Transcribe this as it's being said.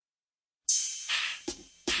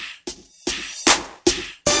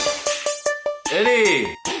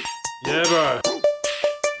Eddie, Yeah, bro.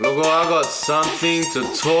 look what I got something to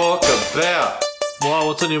talk about. Wow,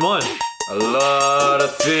 what's on your mind? A lot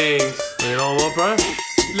of things. You know what, bro?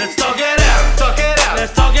 Let's talk it out, talk it out.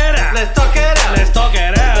 Let's talk it out. Let's talk it out. Let's talk it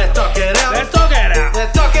out. Let's talk it out.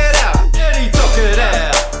 Let's talk it out. Let's talk it out. Eddie, talk it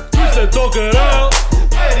out. Chris, let's talk it out.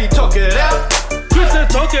 Eddie, talk it out. Chris,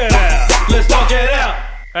 let's talk it out. Let's talk it out.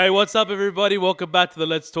 Hey, what's up, everybody? Welcome back to the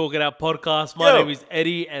Let's Talk It Out podcast. My name is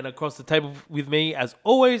Eddie, and across the table with me, as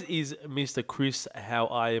always, is Mr. Chris. How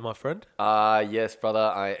are you, my friend? Yes, brother,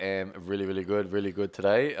 I am really good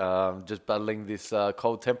today. Just battling this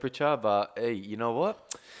cold temperature, but hey, you know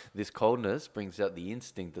what? This coldness brings out the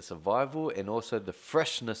instinct, the survival, and also the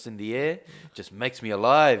freshness in the air. Just makes me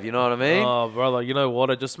alive, you know what I mean? Oh, brother, you know what?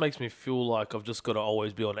 It just makes me feel like I've just got to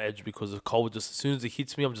always be on edge because the cold just, as soon as it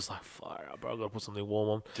hits me, I'm just like, fire up, bro. I've got to put something warm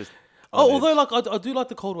on. Just Although, like, I do like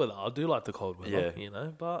the cold weather. I do like the cold weather, Yeah. you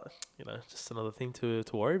know, but, you know, just another thing to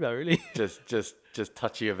worry about, really. just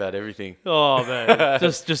touchy about everything. Oh, man.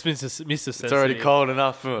 just Mr. Sensitive. It's already cold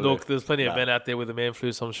enough. Look, there's plenty of men out there with the man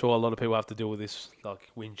flu, so I'm sure a lot of people have to deal with this,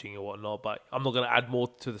 like, whinging or whatnot, but I'm not going to add more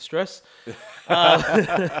to the stress.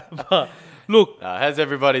 But, look. How's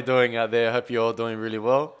everybody doing out there? I hope you're all doing really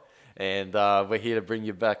well. And we're here to bring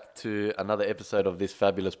you back to another episode of this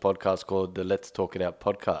fabulous podcast called the Let's Talk It Out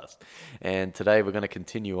podcast. And today we're going to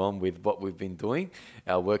continue on with what we've been doing.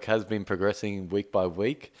 Our work has been progressing week by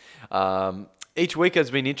week. Each week has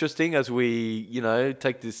been interesting as we, you know,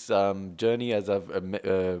 take this journey, as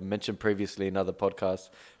I've mentioned previously in other podcast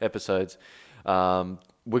episodes.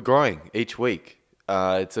 We're growing each week.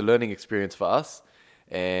 It's a learning experience for us.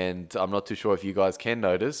 And I'm not too sure if you guys can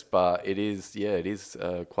notice, but it is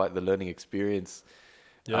quite the learning experience.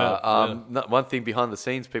 One thing behind the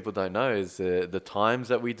scenes people don't know is the times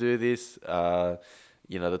that we do this, the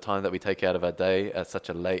time that we take out of our day at such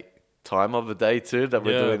a late time of the day too, that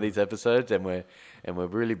we're doing these episodes, and we're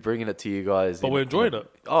really bringing it to you guys. But we're enjoying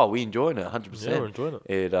it. Oh, we're enjoying it, 100%. Yeah, we're enjoying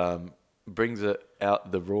it. It brings it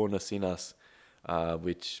out the rawness in us,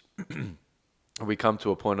 which we come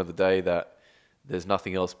to a point of the day that there's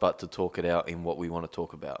nothing else but to talk it out in what we want to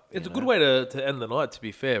talk about. It's a good way to end the night, to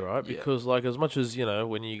be fair, right? Because, like, as much as, you know,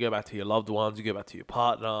 when you go back to your loved ones, you go back to your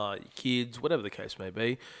partner, your kids, whatever the case may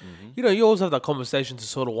be, you know, you always have that conversation to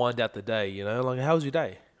sort of wind out the day, you know? Like, how was your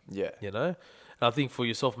day? Yeah. You know? And I think for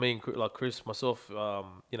yourself, me, and like Chris, myself,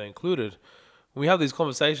 included, when we have these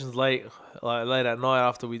conversations late at night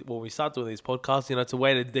after when we start doing these podcasts, you know, it's a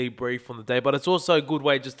way to debrief on the day, but it's also a good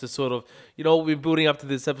way just to sort of, you know, we've been building up to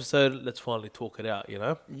this episode, let's finally talk it out, you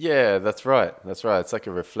know? Yeah, that's right. It's like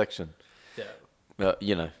a reflection. Yeah.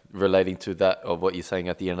 Relating to that of what you're saying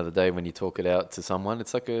at the end of the day when you talk it out to someone,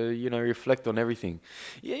 it's like reflect on everything.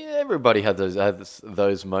 Yeah, everybody has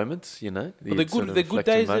those moments, you know. But they're good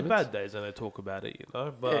days, they're bad days, and they talk about it, you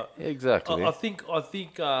know. But yeah, exactly. I think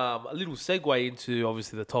a little segue into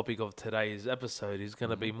obviously the topic of today's episode is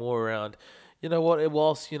going to be more around, you know what,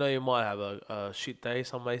 whilst, you know, you might have a shit day,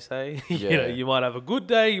 some may say, you know, you might have a good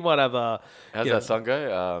day, you might have a... How's that song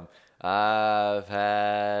go? I've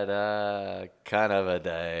had a kind of a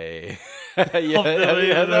day. No.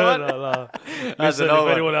 Listen, if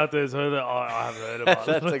anyone out there has heard it, I haven't heard about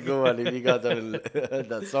it. That's a good one. If you guys haven't heard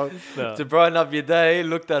that song. No. To brighten up your day,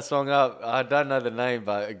 look that song up. I don't know the name,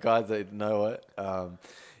 but guys that know it,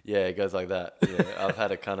 yeah, it goes like that. Yeah, I've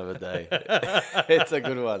had a kind of a day. It's a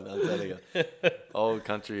good one, I'm telling you. Old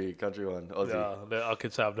country one, Aussie. Yeah, I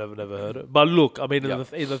could say I've never heard it. But look, I mean,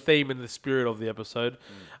 in the theme and the spirit of the episode,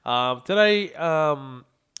 today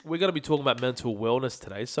we're going to be talking about mental wellness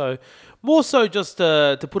today. So more so just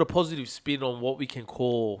to put a positive spin on what we can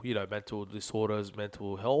call, you know, mental disorders,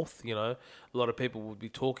 mental health. You know, a lot of people would be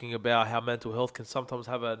talking about how mental health can sometimes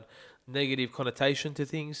have a negative connotation to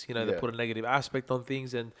things. You know, they put a negative aspect on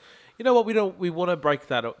things, and you know what, we want to break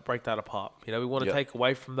that apart. You know, we want to take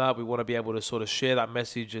away from that. We want to be able to sort of share that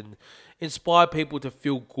message and inspire people to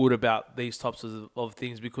feel good about these types of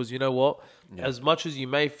things, because you know what, as much as you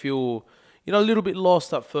may feel, you know, a little bit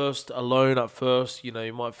lost at first, alone at first, you know,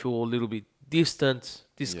 you might feel a little bit distant,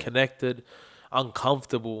 disconnected,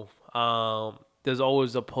 uncomfortable. There's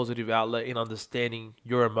always a positive outlet in understanding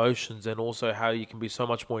your emotions, and also how you can be so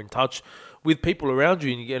much more in touch with people around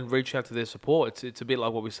you and reach out to their support. It's a bit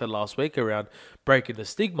like what we said last week around breaking the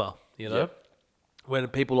stigma, you know, when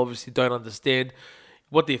people obviously don't understand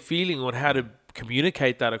what they're feeling or how to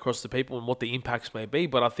communicate that across to people and what the impacts may be.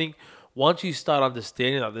 But I think once you start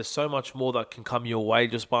understanding that, there's so much more that can come your way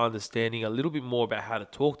just by understanding a little bit more about how to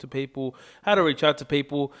talk to people, how to reach out to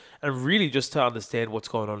people, and really just to understand what's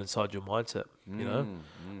going on inside your mindset. You know,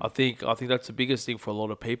 I think that's the biggest thing for a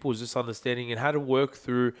lot of people is just understanding and how to work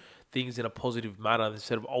through things in a positive manner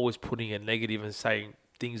instead of always putting a negative and saying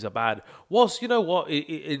things are bad. Whilst, you know what,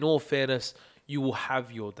 in all fairness, you will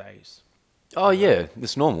have your days. Oh yeah,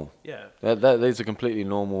 it's normal. Yeah. That is a completely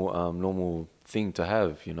normal thing to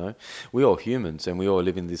have. You know, we're all humans and we all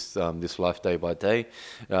live in this life day by day.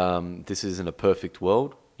 This isn't a perfect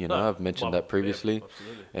world. You know, No, I've mentioned well, that previously. yeah,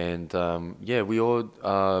 absolutely. And yeah, we all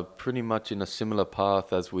are pretty much in a similar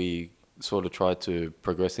path as we sort of try to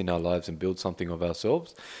progress in our lives and build something of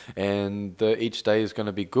ourselves. And each day is going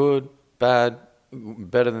to be good, bad,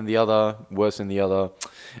 better than the other, worse than the other.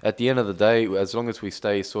 At the end of the day, as long as we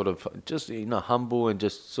stay sort of just humble and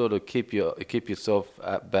just sort of keep yourself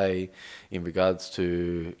at bay in regards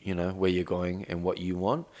to where you're going and what you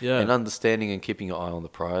want, Yeah. and understanding and keeping your eye on the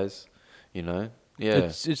prize, yeah.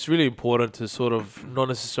 It's really important to sort of not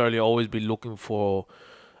necessarily always be looking for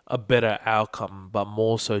a better outcome, but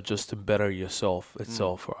more so just to better yourself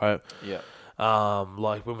itself, right? Yeah.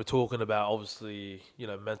 Like when we're talking about obviously,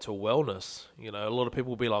 mental wellness, a lot of people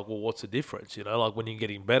will be like, well, what's the difference? Like when you're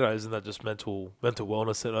getting better, isn't that just mental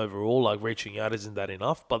wellness and overall, like reaching out, isn't that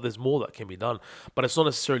enough? But there's more that can be done. But it's not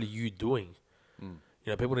necessarily you doing.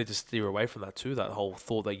 People need to steer away from that too, that whole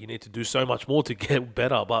thought that you need to do so much more to get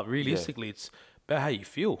better. But realistically, it's about how you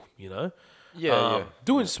feel, Yeah.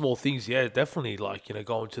 Doing small things, definitely, like,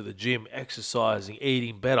 going to the gym, exercising,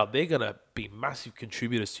 eating better, they're going to be massive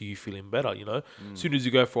contributors to you feeling better, As soon as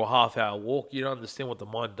you go for a half-hour walk, you don't understand what the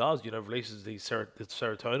mind does, releases the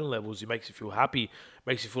serotonin levels, it makes you feel happy,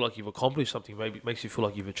 makes you feel like you've accomplished something, maybe it makes you feel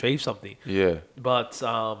like you've achieved something. Yeah. But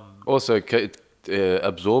Also,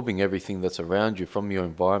 absorbing everything that's around you from your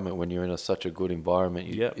environment when you're in such a good environment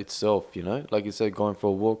itself, like you said, going for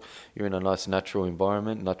a walk, you're in a nice natural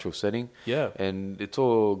environment, natural setting, and it's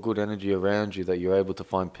all good energy around you that you're able to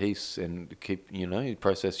find peace and keep,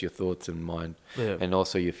 process your thoughts and mind, and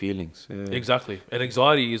also your feelings. Exactly. And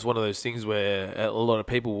anxiety is one of those things where a lot of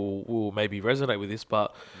people will maybe resonate with this,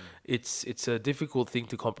 but it's a difficult thing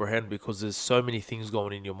to comprehend because there's so many things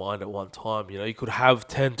going in your mind at one time. You could have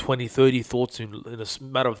 10, 20, 30 thoughts in a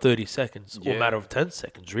matter of 30 seconds or a matter of 10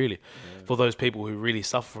 seconds, really, for those people who really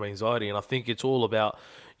suffer from anxiety. And I think it's all about,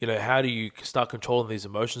 how do you start controlling these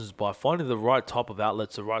emotions by finding the right type of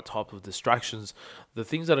outlets, the right type of distractions, the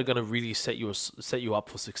things that are going to really set you up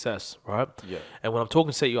for success, right? Yeah. And when I'm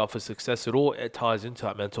talking set you up for success, it ties into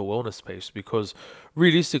that mental wellness space because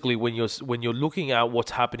realistically, when you're looking at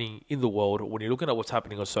what's happening in the world, when you're looking at what's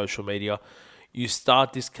happening on social media, you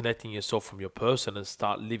start disconnecting yourself from your person and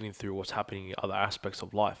start living through what's happening in other aspects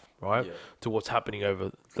of life, right? Yeah. To what's happening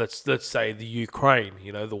over, let's say the Ukraine,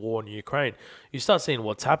 the war in Ukraine. You start seeing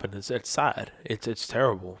what's happened. It's sad. It's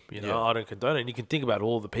terrible. I don't condone it. And you can think about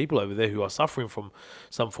all the people over there who are suffering from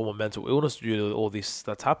some form of mental illness due to all this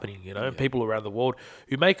that's happening, and people around the world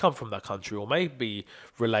who may come from that country or may be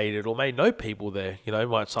related or may know people there,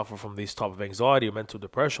 might suffer from this type of anxiety or mental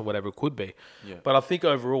depression, whatever it could be. Yeah. But I think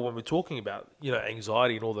overall, when we're talking about,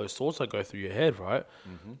 anxiety and all those thoughts that go through your head, right?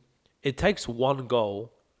 It takes one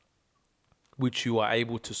goal which you are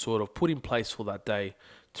able to sort of put in place for that day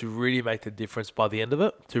to really make the difference by the end of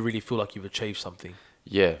it, to really feel like you've achieved something.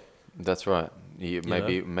 Yeah, that's right.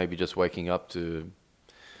 Maybe just waking up to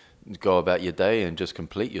go about your day and just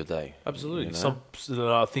complete your day. Absolutely.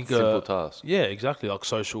 I think simple task. Yeah, exactly. Like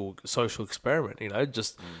social experiment.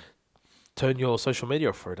 Just turn your social media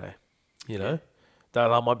off for a day.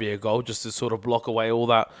 That might be a goal, just to sort of block away all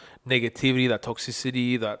that negativity, that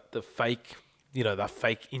toxicity, the fake. That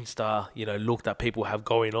fake Insta, look that people have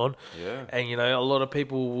going on. Yeah. And, a lot of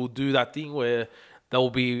people will do that thing where they'll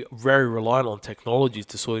be very reliant on technology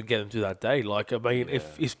to sort of get them through that day. Like, I mean,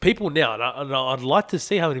 if people now, and I'd like to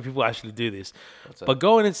see how many people actually do this, but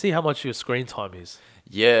go in and see how much your screen time is.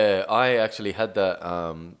 Yeah, I actually had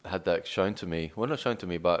that shown to me. Well, not shown to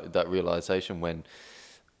me, but that realization when.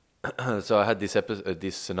 So I had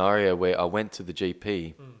this scenario where I went to the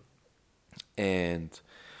GP, and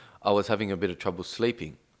I was having a bit of trouble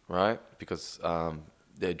sleeping, right? Because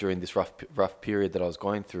during this rough period that I was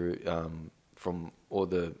going through, from all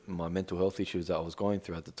my mental health issues that I was going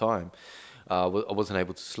through at the time, I wasn't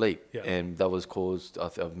able to sleep, and that was caused.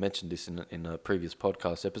 I've mentioned this in a previous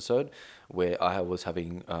podcast episode, where I was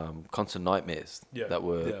having constant nightmares that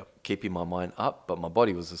were keeping my mind up, but my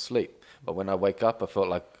body was asleep. But when I wake up, I felt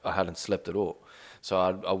like I hadn't slept at all. So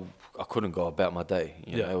I couldn't go about my day.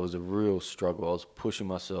 It was a real struggle. I was pushing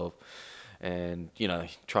myself and,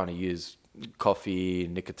 trying to use coffee,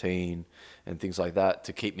 nicotine, and things like that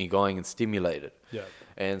to keep me going and stimulated. Yeah.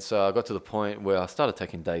 And so I got to the point where I started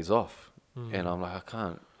taking days off, and I'm like,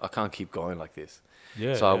 I can't keep going like this.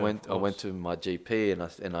 Yeah. So yeah, I went to my GP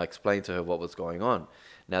and I explained to her what was going on.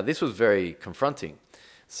 Now this was very confronting.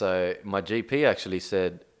 So my GP actually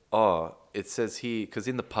said, "Oh, it says here because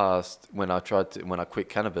in the past when I quit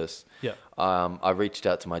cannabis, Yeah. I reached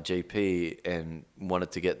out to my GP and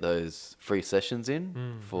wanted to get those free sessions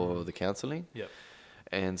in for the counselling." Yeah.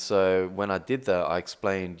 And so when I did that, I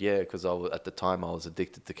explained, because at the time I was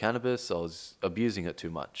addicted to cannabis. I was abusing it too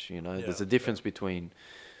much. You know, there's a difference between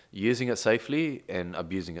using it safely and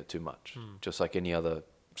abusing it too much, just like any other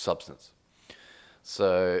substance.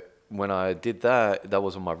 So when I did that, that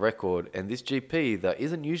was on my record. And this GP, that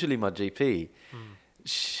isn't usually my GP,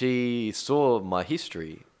 she saw my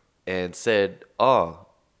history and said, "Oh,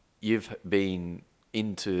 you've been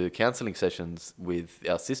into counseling sessions with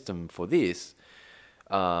our system for this.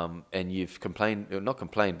 And you've not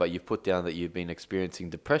complained, but you've put down that you've been experiencing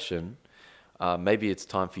depression. Maybe it's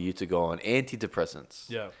time for you to go on antidepressants."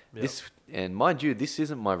 Yeah. And mind you, this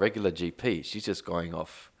isn't my regular GP. She's just going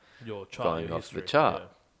off Your chart, your off the history. chart.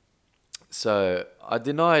 So I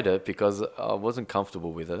denied it because I wasn't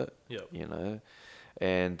comfortable with it. Yeah. You know,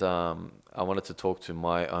 and I wanted to talk to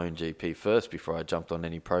my own GP first before I jumped on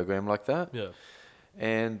any program like that. Yeah.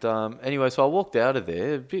 And anyway, so I walked out of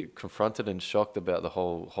there a bit confronted and shocked about the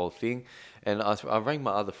whole thing. And I rang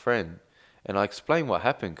my other friend and I explained what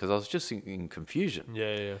happened because I was just in confusion.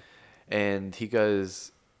 Yeah. And he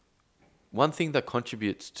goes, "One thing that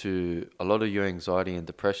contributes to a lot of your anxiety and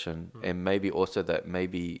depression, and maybe also that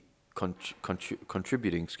maybe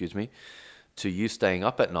contributing, to you staying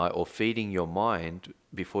up at night or feeding your mind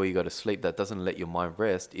before you go to sleep that doesn't let your mind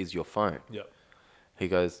rest, is your phone." Yeah. He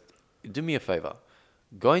goes, "Do me a favor.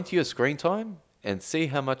 Go into your screen time and see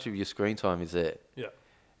how much of your screen time is there." Yeah.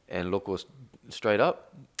 And look, was straight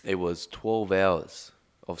up, it was 12 hours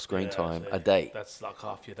of screen time a day. That's like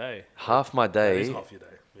half your day. Half my That is day, half your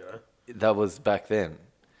day. You know. that was back then.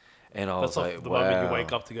 And I That's was like, like the wow. moment you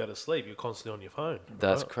wake up to go to sleep, you're constantly on your phone.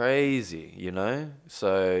 That's right? crazy, you know?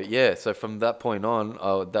 So, so from that point on,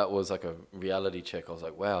 that was like a reality check. I was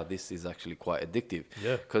like, wow, this is actually quite addictive.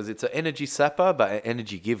 Yeah. Because it's an energy sapper, but an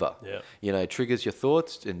energy giver. Yeah. You know, it triggers your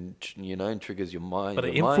thoughts and triggers your mind. But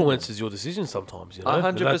it your mind. influences your decisions sometimes, you know?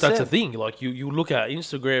 100%. That's the thing. Like, you look at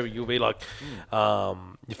Instagram, you'll be like,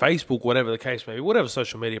 your Facebook, whatever the case may be, whatever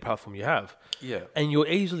social media platform you have. Yeah. And you're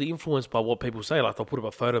easily influenced by what people say. Like, they'll put up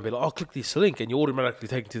a photo and be like, "Oh, click this link," and you're automatically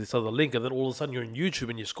taken to this other link. And then all of a sudden you're in YouTube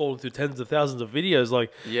and you're scrolling through tens of thousands of videos.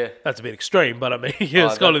 Like, Yeah. that's a bit extreme, but I mean, you're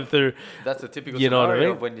scrolling through. That's a typical You know what I scenario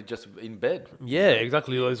mean? of when you're just in bed. Yeah,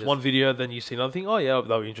 exactly. There's one video, then you see another thing. Oh, yeah,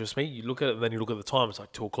 that would interest me. You look at it, and then you look at the time. It's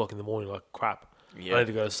like 2 o'clock in the morning. Like, crap. Yeah. I need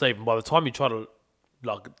to go to sleep. And by the time you try to,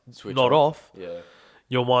 like, Switch nod off, Yeah.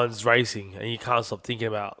 your mind's racing and you can't stop thinking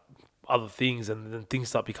about other things, and then things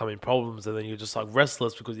start becoming problems, and then you're just like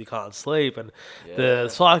restless because you can't sleep, and the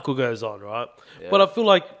cycle goes on, right? Yeah. But I feel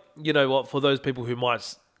like, you know what, for those people who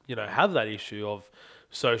might, have that issue of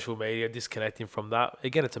social media, disconnecting from that,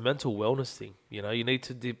 again, it's a mental wellness thing. You know, you need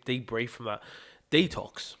to debrief from that.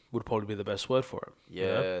 Detox would probably be the best word for it. Yeah, you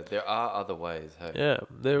know? there are other ways. Hey. Yeah,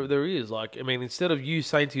 there is. Like, I mean, instead of you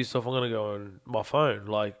saying to yourself, "I'm going to go on my phone,"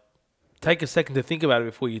 like, take a second to think about it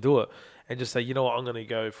before you do it, and just say, "You know what, I'm going to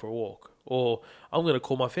go for a walk, or I'm going to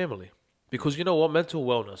call my family." Because you know what, mental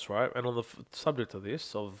wellness, right? And on the subject of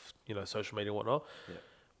this, of social media and whatnot,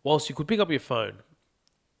 whilst you could pick up your phone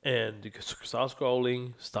and you could start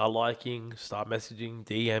scrolling, start liking, start messaging,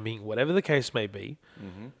 DMing, whatever the case may be,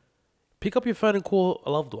 pick up your phone and call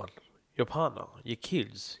a loved one, your partner, your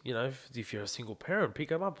kids. You know, if you're a single parent, pick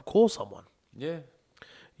them up, call someone. Yeah.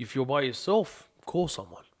 If you're by yourself, call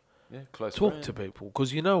someone. Yeah, close Talk friend. to people,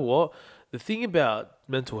 because you know what? The thing about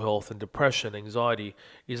mental health and depression, anxiety,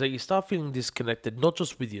 is that you start feeling disconnected, not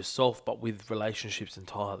just with yourself, but with relationships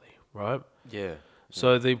entirely, right? Yeah.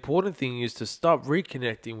 So the important thing is to start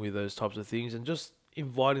reconnecting with those types of things and just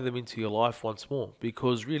inviting them into your life once more,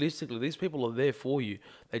 because realistically, these people are there for you.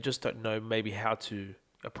 They just don't know maybe how to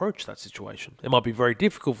approach that situation. It might be very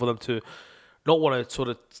difficult for them to not want to sort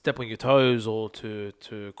of step on your toes or to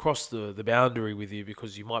cross the boundary with you,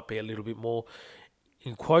 because you might be a little bit more,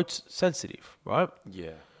 in quotes, sensitive, right?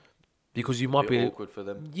 Yeah. Because you might be awkward for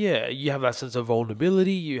them. Yeah, you have that sense of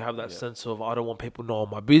vulnerability. You have that sense of, I don't want people knowing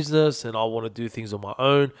my business and I want to do things on my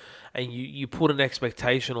own. And you put an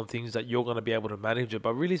expectation on things that you're going to be able to manage it.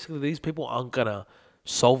 But realistically, these people aren't going to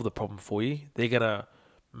solve the problem for you. They're going to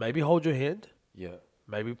maybe hold your hand, Yeah.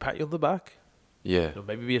 maybe pat you on the back, Yeah.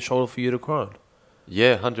 maybe be a shoulder for you to cry on.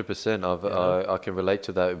 Yeah, 100%. You know? I can relate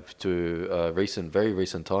to that to very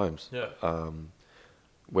recent times. Yeah.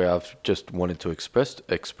 Where I've just wanted to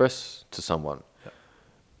express to someone. Yeah.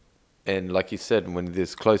 And like you said, when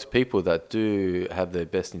there's close people that do have their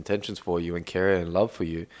best intentions for you and care and love for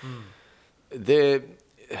you, they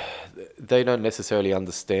they don't necessarily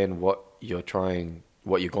understand what you're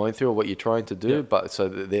going through or what you're trying to do. Yeah.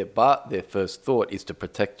 But their first thought is to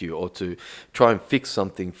protect you or to try and fix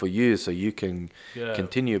something for you so you can Yeah.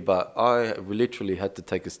 continue. But I literally had to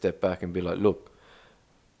take a step back and be like, look,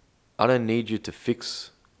 I don't need you to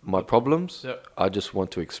fix my problems. Yeah. I just want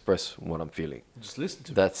to express what I'm feeling. Just listen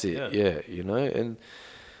to me. That's it. Yeah, and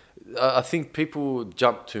I think people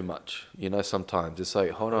jump too much, sometimes. It's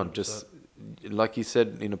like, hold on, 100%. just like you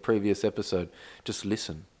said in a previous episode, just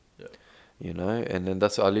listen. Yeah. And then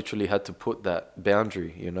I literally had to put that boundary,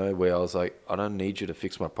 where I was like, I don't need you to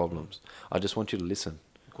fix my problems. I just want you to listen.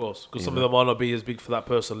 Of course, because You something know? that might not be as big for that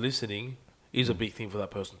person listening is a big thing for that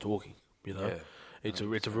person talking. Yeah. It's a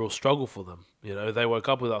real struggle for them. They woke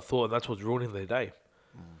up with that thought, and that's what's ruining their day.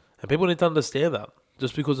 And people need to understand that.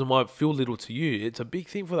 Just because it might feel little to you, it's a big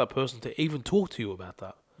thing for that person to even talk to you about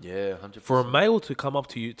that. Yeah, 100%. For a male to come up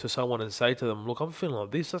to someone and say to them, "Look, I'm feeling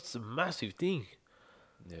like this," that's a massive thing.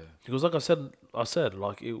 Yeah. Because, like I said,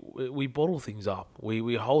 like we bottle things up,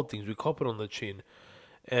 we hold things, we cop it on the chin,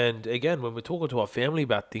 and again, when we're talking to our family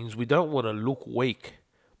about things, we don't want to look weak.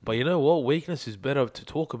 But you know what? Weakness is better to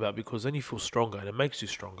talk about because then you feel stronger and it makes you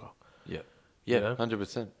stronger. Yeah. You Yeah, know?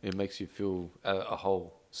 100%. It makes you feel a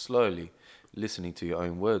whole slowly listening to your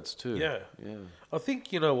own words too. Yeah. Yeah. I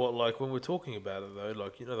think, you know what, like when we're talking about it though,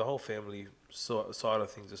 like, the whole family side of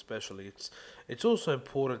things especially, it's also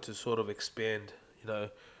important to sort of expand,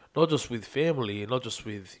 not just with family, not just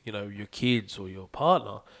with, your kids or your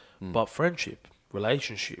partner, but friendship,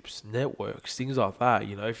 relationships, networks, things like that.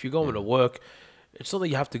 If you're going to work, it's not that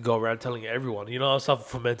you have to go around telling everyone, I suffer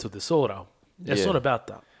from mental disorder. It's Yeah. not about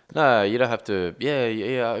that. No, you don't have to.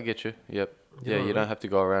 Yeah, I get you. Yep. You Yeah, know what you I don't mean? have to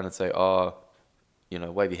go around and say,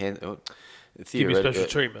 wave your hand. Give you special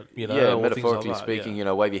treatment, Yeah, or things metaphorically like that, speaking,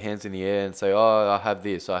 yeah. wave your hands in the air and say, "Oh, I have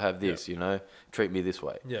this, treat me this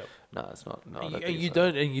way." Yeah. No, it's not. No, I And don't you, think and you so.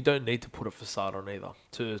 don't and you don't need to put a facade on either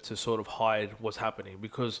to sort of hide what's happening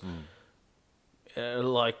because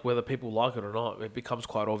like whether people like it or not, it becomes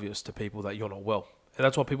quite obvious to people that you're not well. And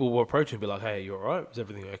that's why people will approach you and be like, "Hey, you all right? Is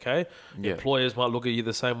everything okay?" Your Yeah. employers might look at you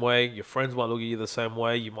the same way. Your friends might look at you the same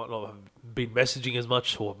way. You might not have been messaging as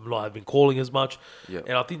much or not have been calling as much. Yeah.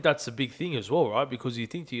 And I think that's a big thing as well, right? Because you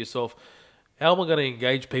think to yourself, how am I going to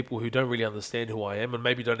engage people who don't really understand who I am and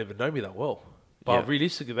maybe don't even know me that well? But Yeah.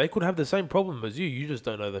 realistically, they could have the same problem as you. You just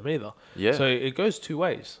don't know them either. Yeah. So it goes two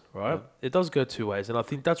ways, right? It does go two ways. And I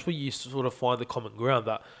think that's where you sort of find the common ground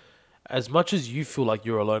that as much as you feel like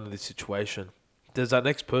you're alone in this situation, there's that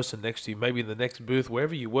next person next to you, maybe in the next booth,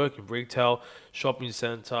 wherever you work, in retail, shopping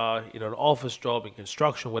center, an office job, in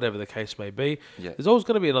construction, whatever the case may be. Yeah. There's always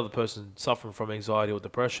going to be another person suffering from anxiety or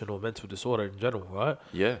depression or mental disorder in general, right?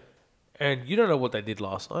 Yeah. And you don't know what they did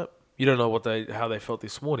last night. You don't know how they felt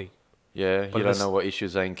this morning. Yeah. But You don't that's- know what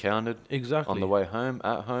issues they encountered Exactly. on the way home,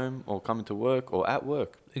 at home, or coming to work, or at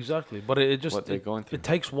work. Exactly. But it just What they're going through. it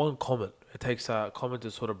takes one comment. It takes a comment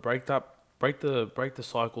to sort of break the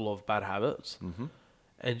cycle of bad habits,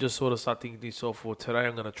 and just sort of start thinking to yourself, "Well, today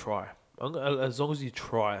I'm going to try." As long as you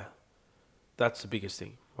try, that's the biggest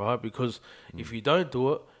thing, right? Because if you don't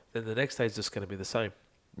do it, then the next day is just going to be the same.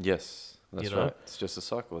 Yes, that's You know? right. It's just a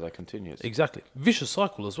cycle that continues. Exactly. Vicious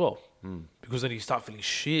cycle as well. Because then you start feeling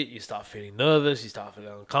shit, you start feeling nervous, you start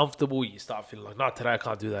feeling uncomfortable, you start feeling like, nah, today I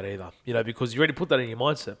can't do that either. Because you already put that in your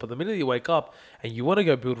mindset. But the minute you wake up and you want to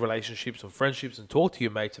go build relationships and friendships and talk to your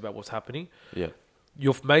mates about what's happening, Yeah.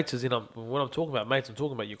 your mates when I'm talking about mates, I'm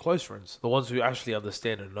talking about your close friends, the ones who actually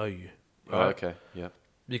understand and know you. Oh, Right? okay. Yeah.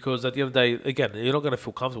 Because at the end of the day, again, you're not going to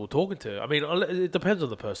feel comfortable talking to. I mean, it depends on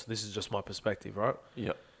the person. This is just my perspective, right?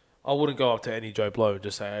 Yeah. I wouldn't go up to any Joe Blow and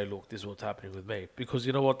just say, "Hey, look, this is what's happening with me," because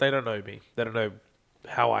you know what? They don't know me. They don't know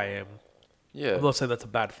how I am. Yeah. I'm not saying that's a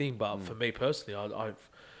bad thing, but for me personally,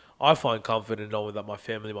 I find comfort in knowing that my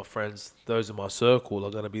family, my friends, those in my circle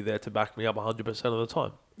are going to be there to back me up 100% of the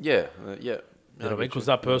time. Yeah. Yeah. You know what I mean? Because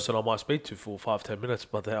that person I might speak to for 5-10 minutes,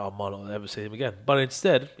 but then I might not ever see him again. But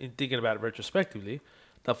instead, in thinking about it retrospectively,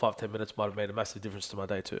 that 5-10 minutes might have made a massive difference to my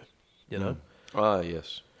day too. You know? Ah,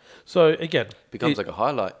 yes. So again, Becomes like a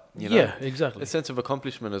highlight. yeah, exactly. A sense of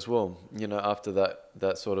accomplishment as well. After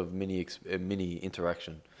that sort of mini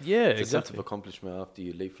interaction. Yeah, It's a sense of exactly. accomplishment after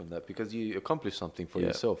you leave from that because you accomplished something for Yeah.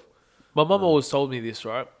 yourself. My mum always told me this,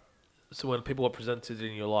 right? So when people are presented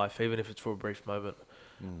in your life, even if it's for a brief moment,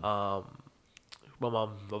 my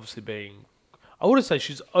mum obviously being, I wouldn't say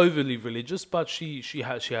she's overly religious, but she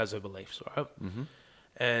has her beliefs, right? Mm-hmm.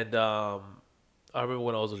 And I remember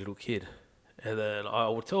when I was a little kid, and then I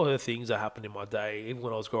would tell her things that happened in my day, even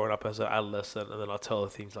when I was growing up as an adolescent. And then I tell her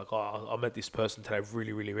things like, "Oh, I met this person today,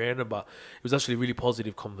 really, really random, but it was actually a really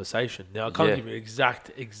positive conversation." Now I can't give you an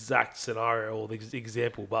exact scenario or the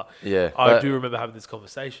example, but I do remember having this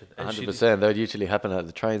conversation. 100%. That would usually happen at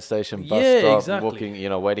the train station, bus stop,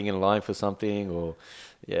 walking, waiting in line for something, or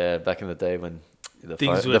back in the day when the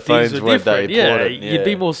phones weren't that important. Yeah, you'd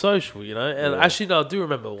be more social, And actually, no, I do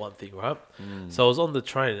remember one thing, right? So I was on the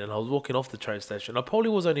train and I was walking off the train station. I probably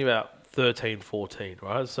was only about 13, 14,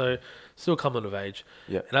 right? So still coming of age.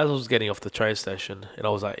 Yeah. And as I was getting off the train station, and I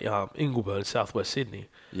was at Ingleburn, southwest Sydney.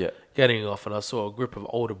 Yeah. Getting off, and I saw a group of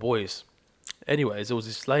older boys. Anyways, there was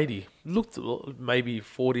this lady, looked maybe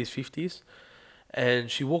 40s, 50s,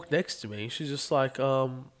 and she walked next to me. She's just like,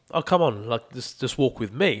 "Oh, come on, like just walk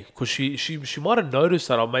with me," because she might have noticed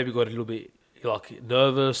that I maybe got a little bit like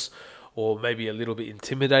nervous or maybe a little bit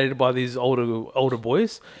intimidated by these older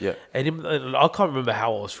boys. Yeah. And I can't remember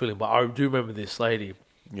how I was feeling, but I do remember this lady.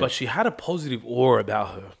 Yeah. But she had a positive aura about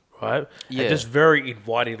her, right? Yeah. And just very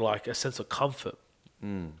inviting, like a sense of comfort.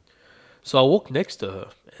 So I walked next to her,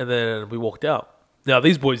 and then we walked out. Now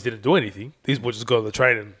these boys didn't do anything. These boys just got on the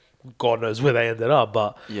train, and God knows where they ended up.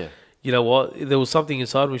 But you know what? There was something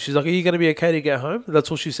inside me. She's like, "Are you going to be okay to get home?"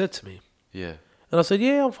 That's what she said to me. Yeah. And I said,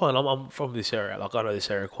 "Yeah, I'm fine. I'm from this area. Like, I know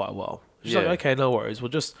this area quite well." She's like, "Okay, no worries. We'll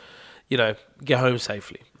just, get home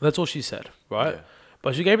safely." That's all she said, right? Yeah.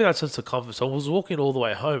 But she gave me that sense of comfort. So I was walking all the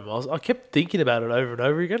way home. I kept thinking about it over and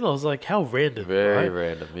over again. I was like, how random. Very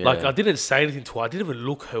random, yeah. Like, I didn't say anything to her. I didn't even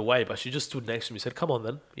look her way, but she just stood next to me and said, "Come on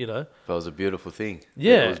then," But it was a beautiful thing.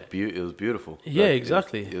 Yeah. It was beautiful. Yeah,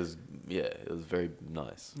 exactly. It was very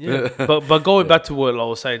nice. Yeah. but going back to what I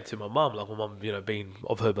was saying to my mum, like my mum, being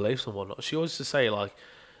of her beliefs and whatnot, she always used to say, like,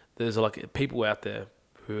 there's like people out there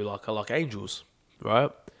who are like angels, right?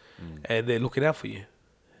 And they're looking out for you.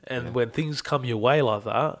 And when things come your way like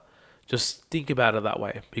that, just think about it that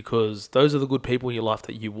way, because those are the good people in your life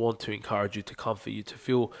that you want to encourage you, to comfort you, to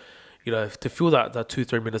feel, to feel that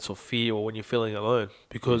 2-3 minutes of fear or when you're feeling alone,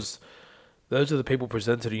 because those are the people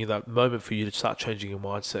presented in you that moment for you to start changing your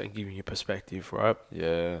mindset and giving you perspective, right?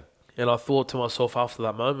 Yeah. And I thought to myself after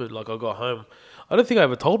that moment, like I got home, I don't think I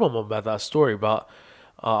ever told my mom about that story, but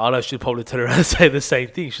I know she'd probably turn around and say the same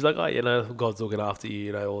thing. She's like, "Oh, God's looking after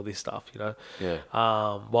you, all this stuff, Yeah.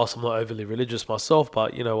 Whilst I'm not overly religious myself,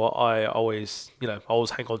 but you know what, I always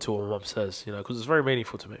hang on to what my mum says, because it's very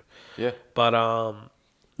meaningful to me. Yeah. But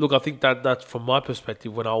look, I think that from my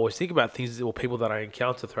perspective, when I always think about things or people that I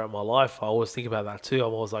encounter throughout my life, I always think about that too.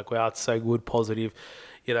 I'm always like, wow, it's so good, positive.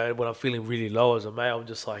 When I'm feeling really low as a male, I'm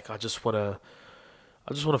just like, I just want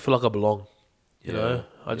to feel like I belong.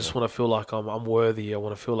 I just want to feel like I'm worthy. I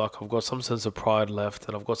want to feel like I've got some sense of pride left,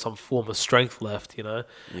 and I've got some form of strength left, And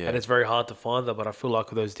it's very hard to find that, but I feel like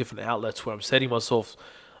with those different outlets where I'm setting myself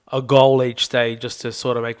a goal each day just to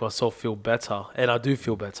sort of make myself feel better, and I do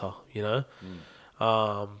feel better,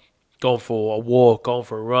 Going for a walk, going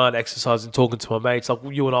for a run, exercising, talking to my mates. Like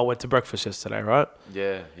you and I went to breakfast yesterday, right?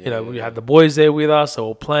 Yeah. We had the boys there with us, so we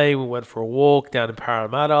were playing. We went for a walk down in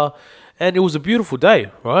Parramatta. And it was a beautiful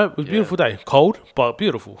day, right? It was a beautiful day. Cold, but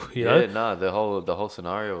beautiful, Yeah, no, the whole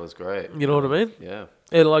scenario was great. You know what I mean? Yeah.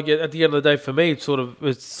 And like at the end of the day, for me, it's sort of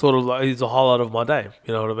like it's a highlight of my day.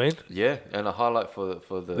 You know what I mean? Yeah, and a highlight for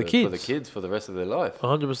the kids for the rest of their life.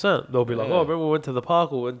 100%. They'll be like, "Oh, remember we went to the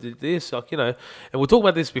park or went to this," like And we'll talk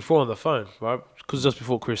about this before on the phone, right? Because just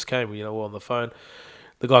before Chris came, we're on the phone.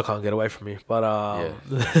 The guy can't get away from me, but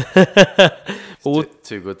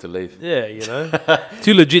too good to leave. Yeah,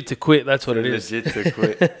 too legit to quit. That's what it is. Too legit to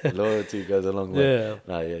quit. Loyalty goes a long way. Yeah.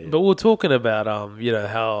 No, yeah. But we're talking about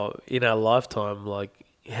how in our lifetime, like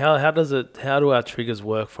how do our triggers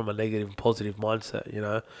work from a negative and positive mindset?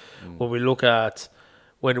 When we look at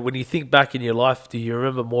when you think back in your life, do you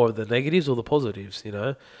remember more of the negatives or the positives?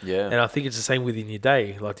 Yeah. And I think it's the same within your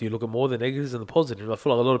day. Like, do you look at more of the negatives than the positives? I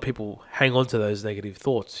feel like a lot of people hang on to those negative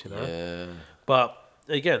thoughts. Yeah. But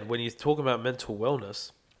again, when you talk about mental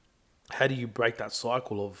wellness, how do you break that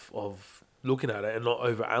cycle of looking at it and not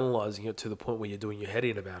over-analyzing it to the point where you're doing your head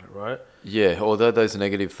in about it, right? Yeah, although those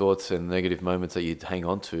negative thoughts and negative moments that you hang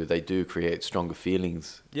on to, they do create stronger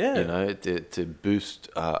feelings. Yeah. To boost,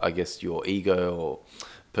 I guess, your ego or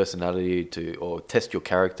personality or test your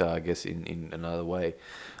character, I guess, in another way,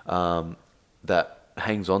 that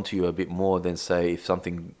hangs on to you a bit more than, say, if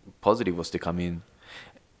something positive was to come in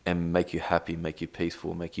and make you happy, make you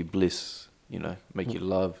peaceful, make you bliss, make you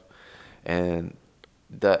love. And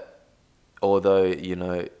that, although,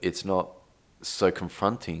 it's not so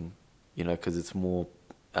confronting, because it's more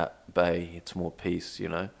at bay, it's more peace,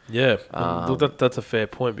 Yeah, that's a fair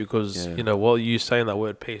point because, Yeah. while you saying that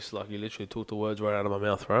word peace, like you literally took the words right out of my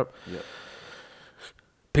mouth, right? Yeah.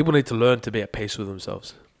 People need to learn to be at peace with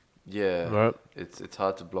themselves, Yeah. right? It's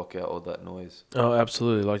hard to block out all that noise. Oh,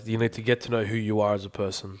 absolutely. Like you need to get to know who you are as a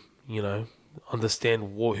person,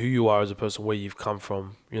 understand who you are as a person, where you've come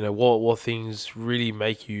from, what things really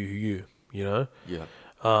make you, Yeah.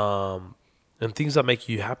 and things that make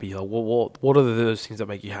you happy. Like what are those things that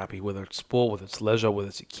make you happy? Whether it's sport, whether it's leisure, whether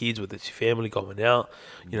it's your kids, whether it's your family going out,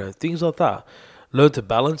 things like that. Learn to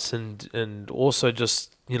balance and also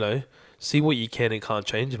just see what you can and can't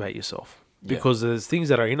change about yourself, because there's things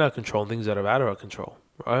that are in our control and things that are out of our control,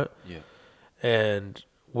 right? Yeah. And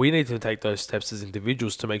we need to take those steps as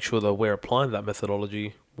individuals to make sure that we're applying that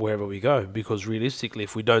methodology wherever we go. Because realistically,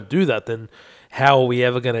 if we don't do that, then how are we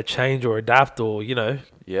ever going to change or adapt or,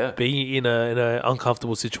 Yeah. be in a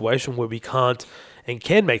uncomfortable situation where we can't and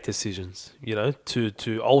can make decisions,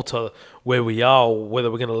 to alter where we are, or whether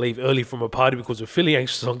we're going to leave early from a party because we're feeling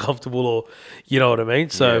anxious or uncomfortable, or, you know what I mean?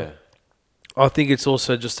 So I think it's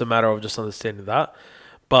also just a matter of just understanding that.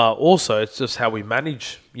 But also, it's just how we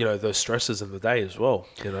manage, those stresses in the day as well,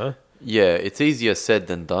 Yeah, it's easier said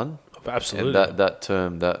than done. Absolutely. And that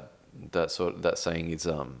term, that saying is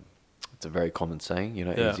it's a very common saying.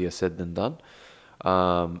 Easier said than done.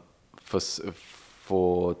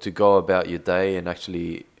 For to go about your day and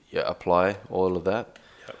actually apply all of that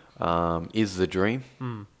is the dream.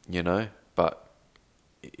 But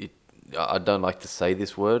I don't like to say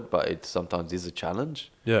this word, but it sometimes is a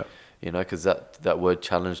challenge. Yeah. Because that word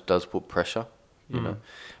challenge does put pressure,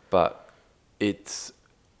 but it's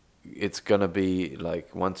gonna be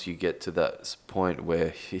like once you get to that point where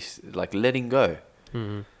he's like letting go,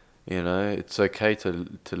 it's okay to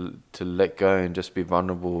let go and just be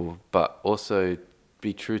vulnerable, but also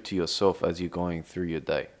be true to yourself as you're going through your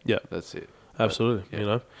day. Yeah, that's it.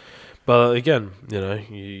 Absolutely, But again,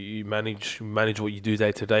 you manage what you do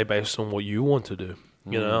day to day based on what you want to do.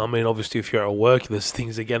 I mean, obviously, if you're at work, there's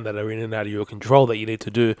things, again, that are in and out of your control that you need to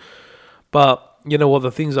do. But,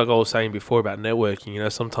 the things like I was saying before about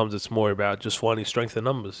networking, sometimes it's more about just finding strength in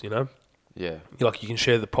numbers, Yeah. Like you can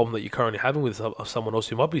share the problem that you're currently having with someone else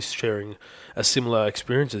who might be sharing a similar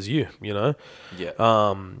experience as you, Yeah.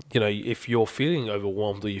 If you're feeling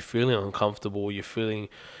overwhelmed or you're feeling uncomfortable or you're feeling,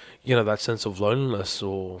 that sense of loneliness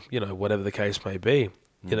or, whatever the case may be,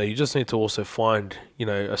 you just need to also find,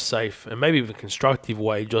 a safe and maybe even constructive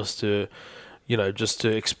way just to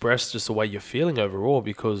express just the way you're feeling overall,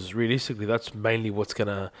 because realistically, that's mainly what's going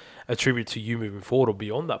to attribute to you moving forward or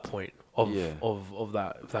beyond that point of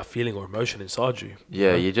that feeling or emotion inside you.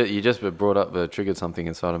 Yeah, you just brought up, triggered something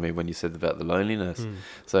inside of me when you said about the loneliness.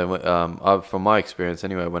 So, from my experience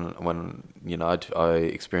anyway, when I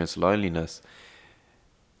experienced loneliness,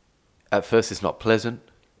 at first it's not pleasant.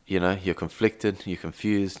 You're conflicted, you're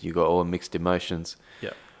confused, you got all mixed emotions. Yeah.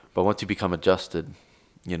 But once you become adjusted,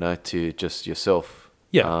 to just yourself,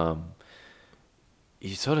 yeah,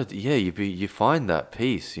 you sort of you find that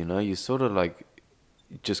peace. You sort of like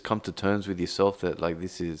just come to terms with yourself that like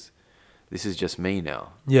this is just me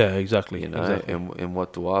now. Yeah, exactly. Exactly. And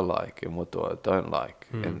what do I like and what do I don't like,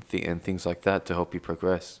 and things like that to help you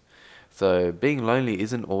progress. So being lonely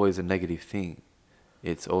isn't always a negative thing;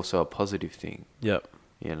 it's also a positive thing. Yep.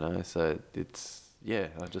 So it's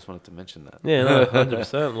I just wanted to mention that. Yeah, no,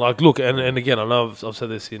 100%. Like, look, and again, I know I've said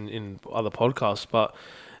this in other podcasts, but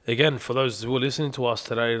again, for those who are listening to us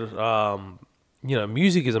today,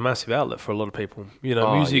 music is a massive outlet for a lot of people.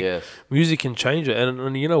 Music can change it.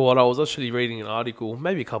 And you know what? I was actually reading an article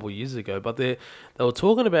maybe a couple of years ago, but they were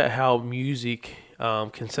talking about how music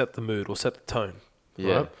can set the mood or set the tone.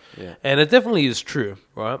 Yeah, right? yeah. And it definitely is true,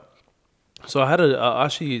 right? So I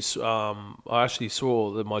actually saw my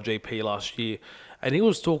GP last year, and he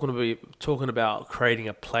was talking about creating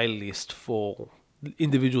a playlist for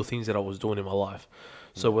individual things that I was doing in my life.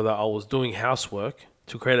 So whether I was doing housework,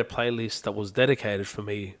 to create a playlist that was dedicated for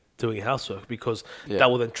me doing housework, because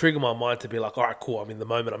that will then trigger my mind to be like, all right, cool, I'm in the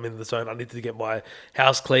moment, I'm in the zone, I need to get my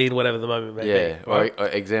house clean, whatever the moment may be. Right? Or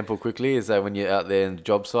example quickly is that when you're out there in the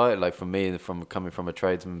job site, like for me, coming from a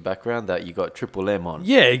tradesman background, that you got Triple M on.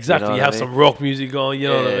 Yeah, exactly. You have some rock music on, you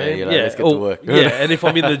know what I mean? Let's get to work. And if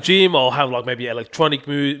I'm in the gym, I'll have like maybe electronic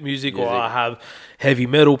music, or I have heavy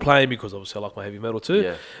metal playing, because obviously I like my heavy metal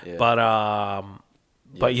too. Yeah.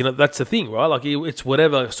 But that's the thing, right? Like it's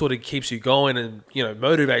whatever sort of keeps you going and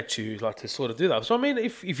motivates you, like to sort of do that. So I mean,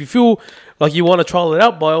 if you feel like you want to trial it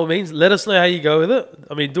out, by all means, let us know how you go with it.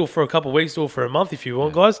 I mean, do it for a couple of weeks, do it for a month if you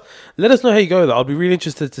want, guys. Let us know how you go with it. I'll be really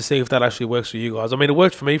interested to see if that actually works for you guys. I mean, it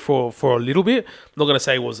worked for me for a little bit. I'm not going to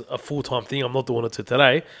say it was a full-time thing. I'm not doing it to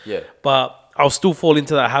today. Yeah. But I'll still fall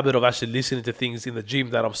into that habit of actually listening to things in the gym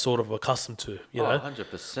that I'm sort of accustomed to. You know,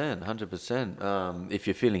 100%. If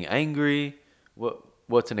you're feeling angry,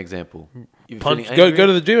 what's an example? Go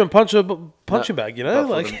to the gym and punch a punching bag. You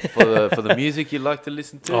know, for the music you like to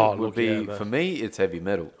listen to, for me, it's heavy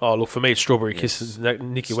metal. Oh, look, for me, it's Strawberry Kisses,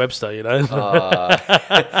 Nikki Webster. You know,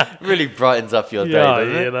 really brightens up your day,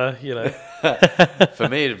 doesn't it? You know. For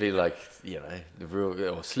me, it'd be like the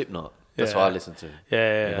real or Slipknot. That's what I listen to.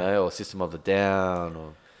 Yeah. Or System of a Down,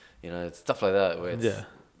 or stuff like that, where it's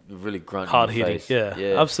really grunt, hard hitting.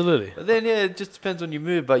 Yeah, absolutely. But then it just depends on your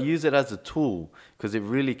mood, but use it as a tool because it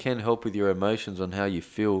really can help with your emotions on how you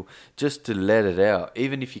feel. Just to let it out,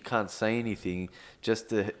 even if you can't say anything, just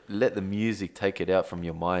to let the music take it out from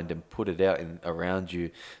your mind and put it out around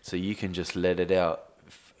you, so you can just let it out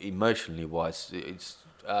emotionally wise. It's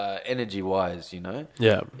energy wise,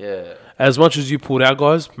 Yeah. As much as you pulled out,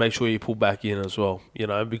 guys, make sure you pull back in as well.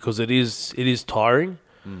 Because it is tiring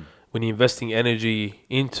when you're investing energy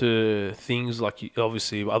into things like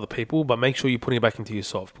obviously other people, but make sure you're putting it back into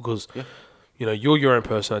yourself because you're your own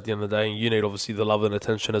person at the end of the day, and you need obviously the love and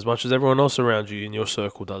attention as much as everyone else around you in your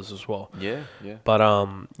circle does as well. Yeah. But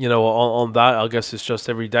on that, I guess it's just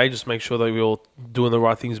every day, just make sure that we're all doing the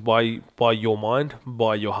right things by your mind,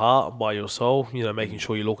 by your heart, by your soul. Making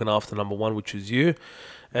sure you're looking after number one, which is you.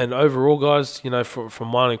 And overall, guys, from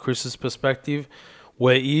mine and Chris's perspective,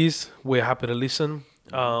 we're happy to listen.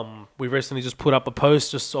 We recently just put up a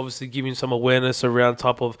post, just obviously giving some awareness around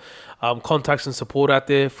type of contacts and support out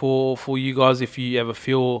there for you guys. If you ever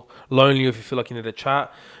feel lonely, or if you feel like you need a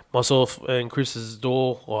chat, myself and Chris's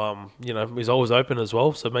door, is always open as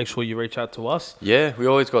well. So make sure you reach out to us. Yeah, we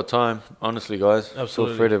always got time. Honestly, guys,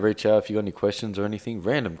 absolutely. Feel free to reach out if you got any questions or anything,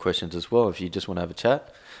 random questions as well. If you just want to have a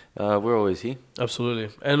chat. We're always here.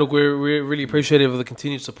 Absolutely. And look, we're really appreciative of the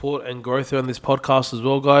continued support and growth on this podcast as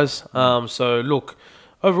well, guys. So look,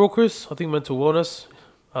 overall, Chris, I think mental wellness,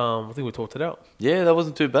 I think we talked it out. Yeah, that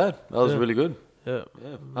wasn't too bad. That was really good. Yeah.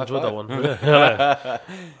 Enjoyed that one.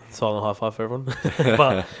 Silent high five for everyone.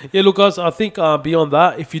 But yeah, look, guys, I think beyond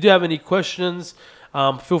that, if you do have any questions,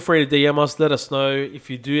 feel free to DM us. Let us know if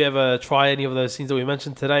you do ever try any of those things that we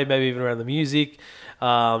mentioned today, maybe even around the music.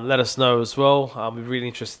 Let us know as well. We're really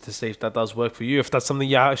interested to see if that does work for you, if that's something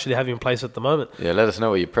you actually have in place at the moment. Yeah, let us know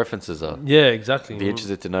what your preferences are. Yeah, exactly. Be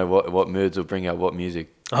interested to know what moods will bring out what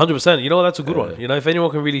music. 100%. You know what? That's a good one. If anyone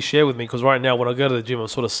can really share with me, because right now when I go to the gym, I'm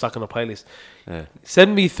sort of stuck on a playlist. Yeah.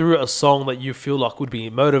 Send me through a song that you feel like would be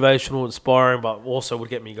motivational, inspiring, but also would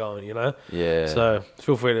get me going, Yeah. So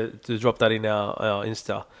feel free to drop that in our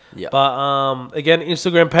Insta. Yeah. But again,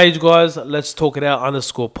 Instagram page, guys, let's talk it out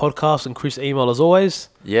 _podcast. And Chris, email as always.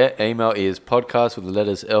 Yeah, email is podcast with the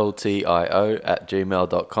letters LTIO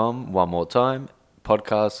 @gmail.com. One more time,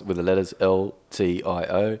 podcast with the letters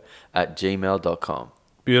LTIO @gmail.com.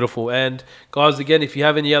 Beautiful. And guys, again, if you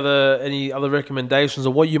have any other recommendations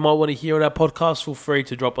or what you might want to hear on our podcast, feel free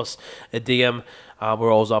to drop us a DM.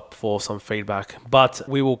 We're always up for some feedback. But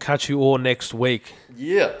we will catch you all next week.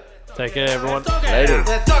 Yeah. Take care, everyone. Later.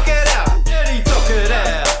 Let's talk it out.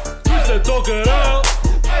 Talk it out.